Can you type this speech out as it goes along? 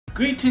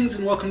Greetings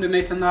and welcome to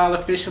Nathan Lyle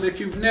Official. If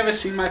you've never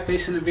seen my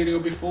face in a video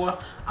before,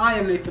 I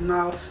am Nathan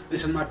Lyle.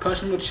 This is my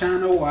personal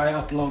channel where I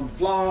upload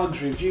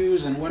vlogs,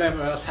 reviews, and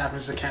whatever else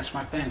happens to catch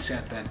my fancy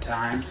at that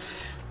time.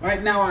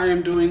 Right now I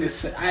am doing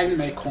this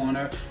anime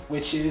corner,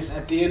 which is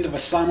at the end of a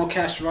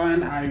simulcast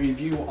run. I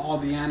review all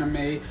the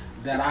anime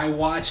that I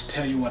watched,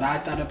 tell you what I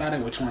thought about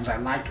it, which ones I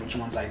liked, which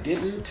ones I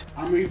didn't.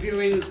 I'm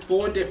reviewing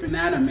 4 different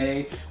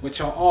anime, which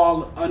are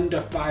all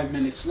under 5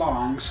 minutes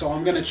long, so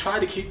I'm gonna try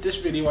to keep this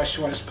video as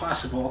short as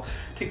possible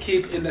to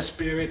keep in the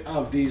spirit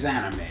of these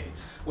anime.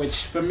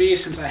 Which for me,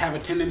 since I have a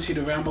tendency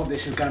to ramble,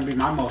 this is gonna be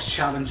my most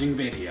challenging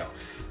video.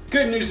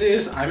 Good news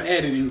is, I'm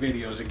editing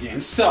videos again,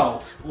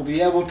 so we'll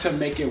be able to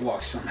make it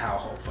work somehow,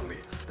 hopefully.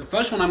 The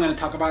first one I'm gonna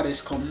talk about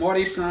is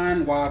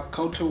Komori-san wa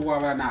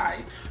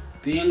Kotowarenai.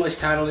 The English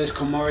title is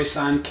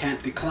Komori-san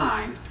Can't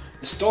Decline.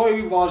 The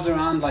story revolves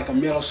around like a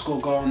middle school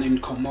girl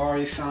named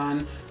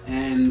Komori-san,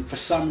 and for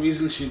some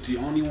reason she's the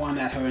only one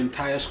at her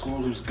entire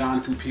school who's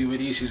gone through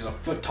puberty. She's a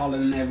foot taller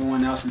than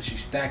everyone else and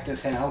she's stacked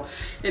as hell.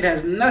 It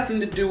has nothing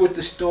to do with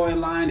the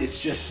storyline,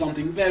 it's just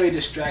something very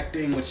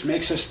distracting which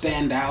makes her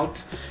stand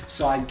out.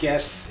 So I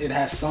guess it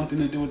has something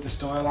to do with the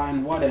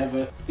storyline,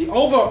 whatever. The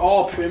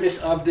overall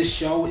premise of this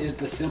show is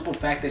the simple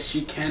fact that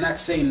she cannot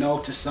say no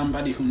to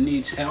somebody who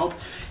needs help,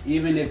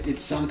 even if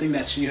it's something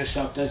that she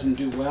herself doesn't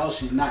do well.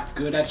 She's not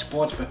good at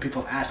sports, but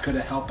people ask her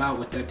to help out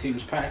with their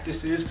team's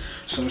practices,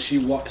 so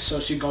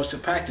she goes to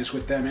practice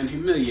with them and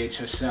humiliates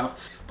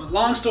herself. But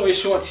long story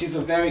short, she's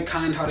a very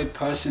kind-hearted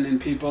person and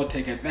people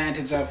take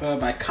advantage of her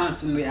by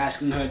constantly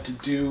asking her to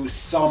do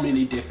so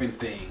many different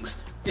things.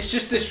 It's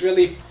just this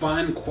really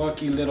fun,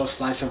 quirky little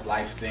slice of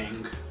life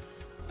thing.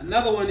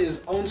 Another one is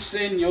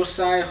Onsen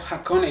Yousi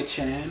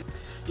Hakone-chan.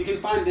 You can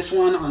find this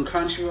one on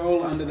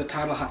Crunchyroll under the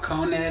title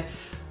Hakone.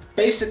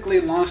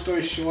 Basically, long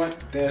story short,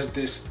 there's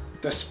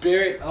the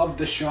spirit of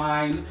the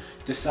shrine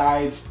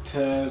decides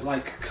to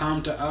like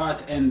come to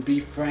Earth and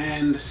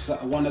befriend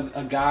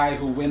a guy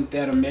who went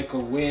there to make a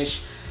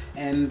wish,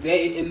 and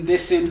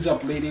this ends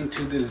up leading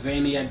to this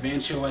zany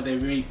adventure where they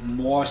meet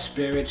more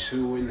spirits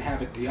who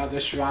inhabit the other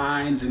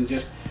shrines, and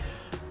just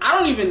I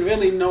don't even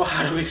really know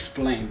how to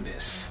explain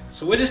this.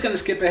 So we're just gonna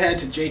skip ahead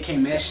to JK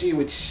Meshi,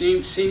 which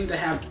seemed to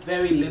have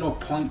very little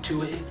point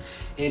to it.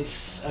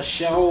 It's a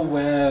show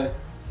where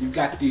you've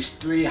got these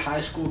 3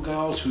 high school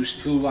girls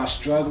who are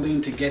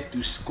struggling to get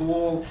through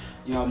school,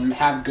 you know,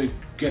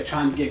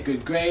 trying to get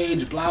good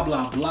grades, blah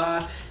blah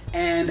blah.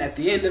 And at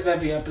the end of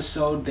every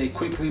episode, they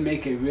quickly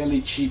make a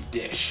really cheap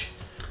dish.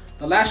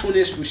 The last one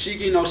is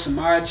Fushigi no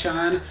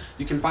Samara-chan.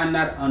 You can find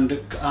that on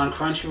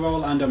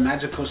Crunchyroll under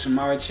Magical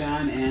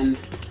Samara-chan, and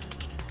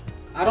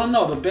I don't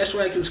know, the best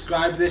way I can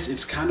describe this,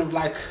 it's kind of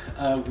like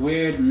a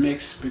weird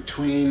mix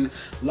between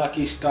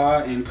Lucky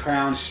Star and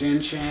Crown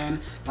Shin-chan.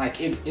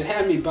 Like it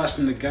had me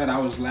busting the gut. I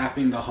was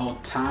laughing the whole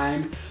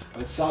time,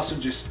 but it's also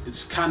just,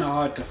 it's kind of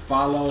hard to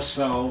follow,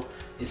 so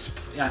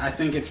I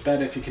think it's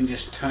better if you can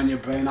just turn your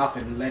brain off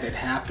and let it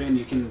happen.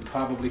 You can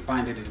probably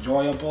find it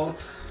enjoyable.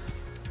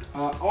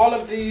 All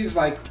of these,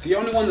 like the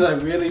only ones I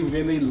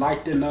really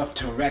liked enough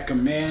to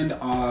recommend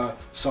are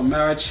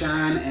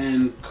Samara-chan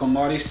and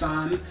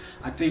Komori-san.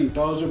 I think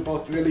those were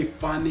both really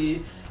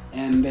funny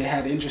and they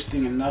had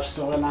interesting enough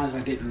storylines I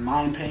didn't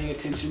mind paying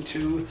attention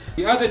to.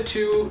 The other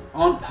 2,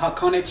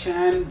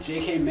 Hakone-chan,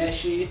 JK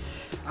Meshi,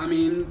 I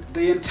mean,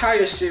 the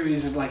entire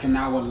series is like an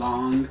hour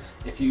long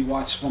if you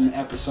watch from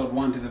episode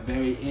 1 to the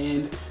very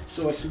end.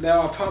 So there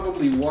are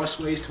probably worse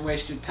ways to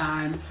waste your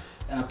time.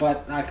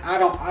 But like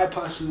I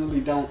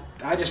personally don't,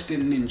 I just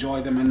didn't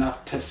enjoy them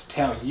enough to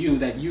tell you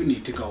that you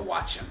need to go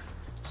watch them.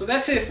 So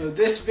that's it for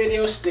this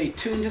video. Stay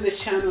tuned to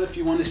this channel if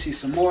you want to see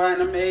some more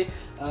anime.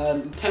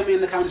 Tell me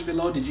in the comments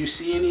below, did you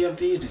see any of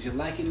these? Did you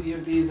like any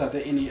of these? Are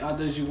there any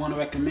others you want to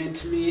recommend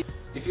to me?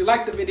 If you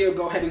liked the video,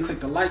 go ahead and click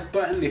the like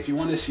button. If you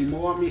want to see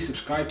more of me,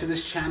 subscribe to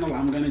this channel.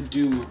 I'm going to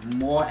do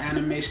more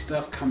anime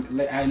stuff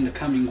in the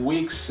coming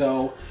weeks,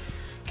 so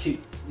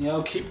keep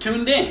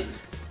tuned in.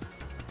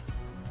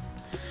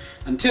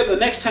 Until the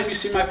next time you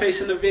see my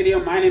face in the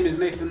video, my name is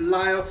Nathan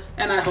Lyle,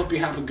 and I hope you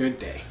have a good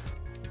day.